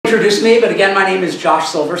introduced me, but again, my name is Josh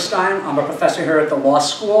Silverstein. I'm a professor here at the law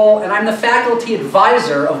school, and I'm the faculty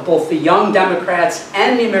advisor of both the Young Democrats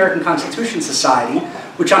and the American Constitution Society,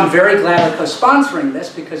 which I'm very glad are co-sponsoring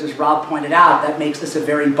this because, as Rob pointed out, that makes this a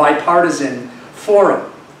very bipartisan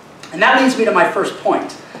forum. And that leads me to my first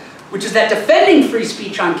point, which is that defending free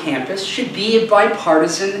speech on campus should be a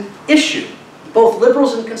bipartisan issue. Both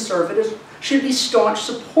liberals and conservatives should be staunch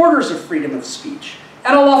supporters of freedom of speech,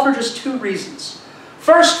 and I'll offer just two reasons.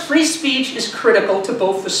 First, free speech is critical to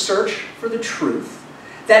both the search for the truth,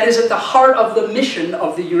 that is at the heart of the mission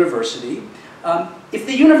of the university. If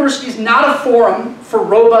the university is not a forum for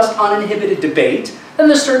robust, uninhibited debate, then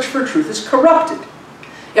the search for truth is corrupted.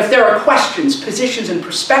 If there are questions, positions, and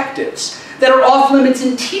perspectives that are off limits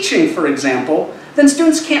in teaching, for example, then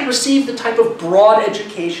students can't receive the type of broad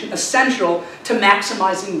education essential to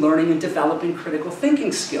maximizing learning and developing critical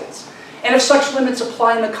thinking skills. And if such limits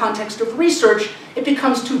apply in the context of research, it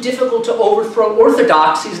becomes too difficult to overthrow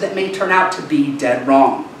orthodoxies that may turn out to be dead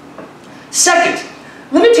wrong. Second,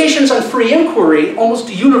 limitations on free inquiry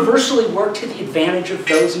almost universally work to the advantage of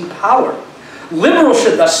those in power. Liberals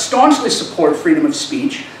should thus staunchly support freedom of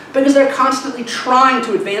speech because they're constantly trying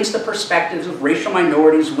to advance the perspectives of racial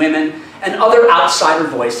minorities, women, and other outsider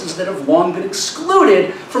voices that have long been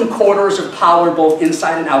excluded from corridors of power both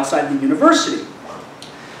inside and outside the university.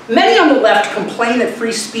 Many on the left complain that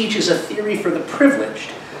free speech is a theory for the privileged,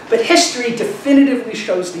 but history definitively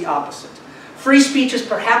shows the opposite. Free speech has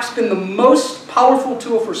perhaps been the most powerful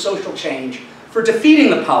tool for social change, for defeating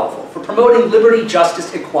the powerful, for promoting liberty,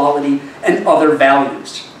 justice, equality, and other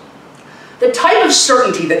values. The type of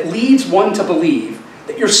certainty that leads one to believe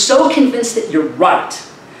that you're so convinced that you're right,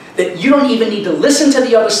 that you don't even need to listen to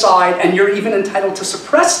the other side and you're even entitled to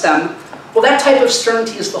suppress them, well, that type of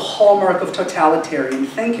certainty is the hallmark of totalitarian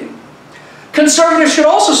thinking. Conservatives should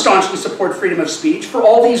also staunchly support freedom of speech for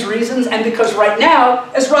all these reasons, and because right now,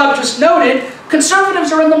 as Rob just noted,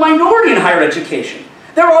 conservatives are in the minority in higher education.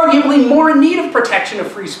 They're arguably more in need of protection of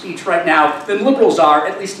free speech right now than liberals are,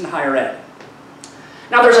 at least in higher ed.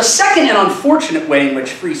 Now, there's a second and unfortunate way in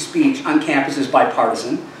which free speech on campus is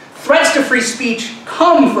bipartisan. Threats to free speech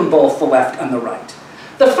come from both the left and the right.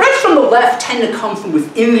 The threats from the left tend to come from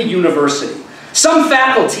within the university. Some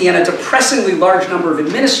faculty and a depressingly large number of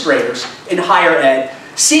administrators in higher ed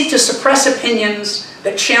seek to suppress opinions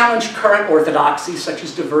that challenge current orthodoxies such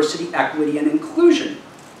as diversity, equity, and inclusion.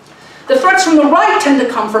 The threats from the right tend to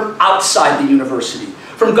come from outside the university,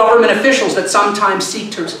 from government officials that sometimes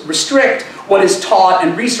seek to restrict what is taught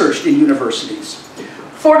and researched in universities.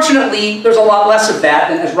 Fortunately, there's a lot less of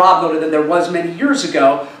that, as Rob noted, than there was many years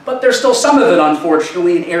ago, but there's still some of it,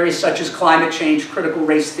 unfortunately, in areas such as climate change, critical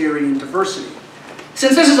race theory, and diversity.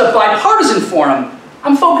 Since this is a bipartisan forum,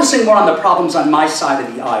 I'm focusing more on the problems on my side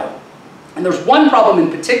of the aisle. And there's one problem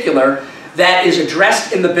in particular that is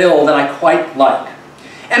addressed in the bill that I quite like.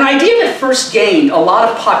 An idea that first gained a lot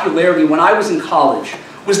of popularity when I was in college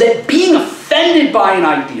was that being offended by an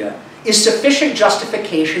idea is sufficient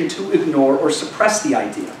justification to ignore or suppress the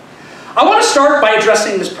idea. I want to start by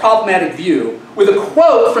addressing this problematic view with a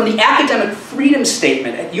quote from the Academic Freedom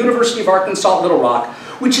Statement at University of Arkansas at Little Rock,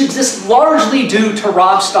 which exists largely due to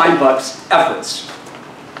Rob Steinbuck's efforts.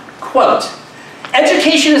 Quote,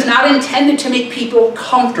 "Education is not intended to make people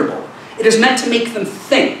comfortable. It is meant to make them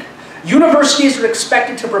think. Universities are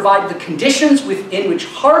expected to provide the conditions within which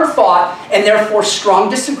hard thought and therefore strong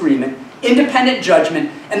disagreement, independent judgment,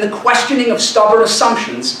 and the questioning of stubborn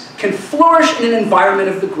assumptions can flourish in an environment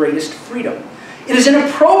of the greatest freedom. It is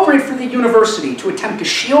inappropriate for the university to attempt to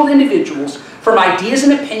shield individuals from ideas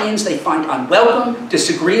and opinions they find unwelcome,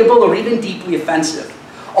 disagreeable, or even deeply offensive.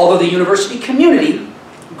 Although the university community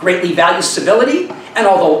greatly values civility, and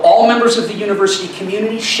although all members of the university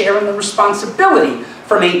community share in the responsibility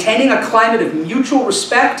for maintaining a climate of mutual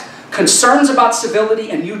respect, concerns about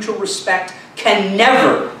civility and mutual respect can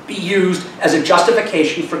never be used as a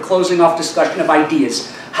justification for closing off discussion of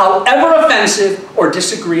ideas, however offensive or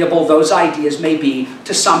disagreeable those ideas may be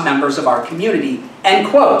to some members of our community." End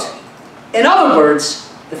quote. In other words,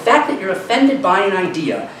 the fact that you're offended by an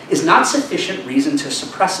idea is not sufficient reason to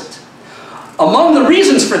suppress it. Among the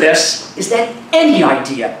reasons for this is that any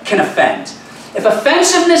idea can offend. If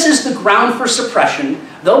offensiveness is the ground for suppression,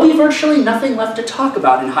 there'll be virtually nothing left to talk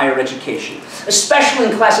about in higher education, especially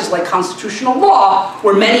in classes like constitutional law,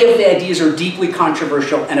 where many of the ideas are deeply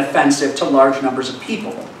controversial and offensive to large numbers of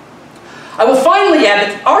people. I will finally add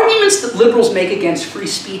that the arguments that liberals make against free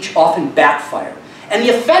speech often backfire, and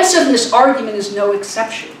the offensiveness argument is no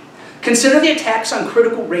exception. Consider the attacks on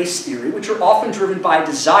critical race theory, which are often driven by a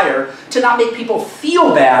desire to not make people feel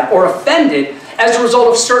bad or offended as a result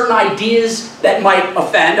of certain ideas that might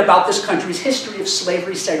offend about this country's history of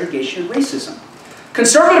slavery, segregation, and racism.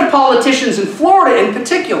 Conservative politicians in Florida in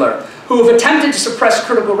particular, who have attempted to suppress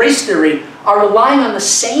critical race theory, are relying on the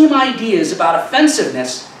same ideas about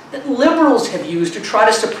offensiveness that liberals have used to try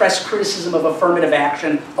to suppress criticism of affirmative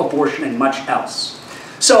action, abortion, and much else.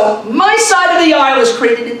 So my side of the aisle has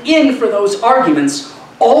created an in for those arguments,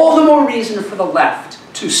 all the more reason for the left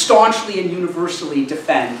to staunchly and universally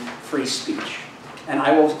defend free speech. And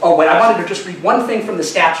I will, oh wait, I wanted to just read one thing from the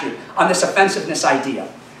statute on this offensiveness idea.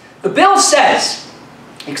 The bill says,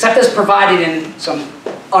 except as provided in some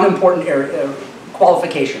unimportant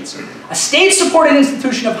qualifications, a state-supported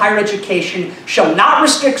institution of higher education shall not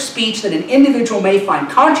restrict speech that an individual may find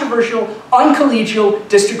controversial, uncollegial,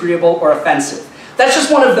 disagreeable, or offensive. That's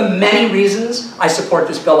just one of the many reasons I support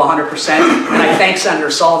this bill 100%, and I thank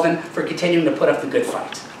Senator Sullivan for continuing to put up the good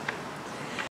fight.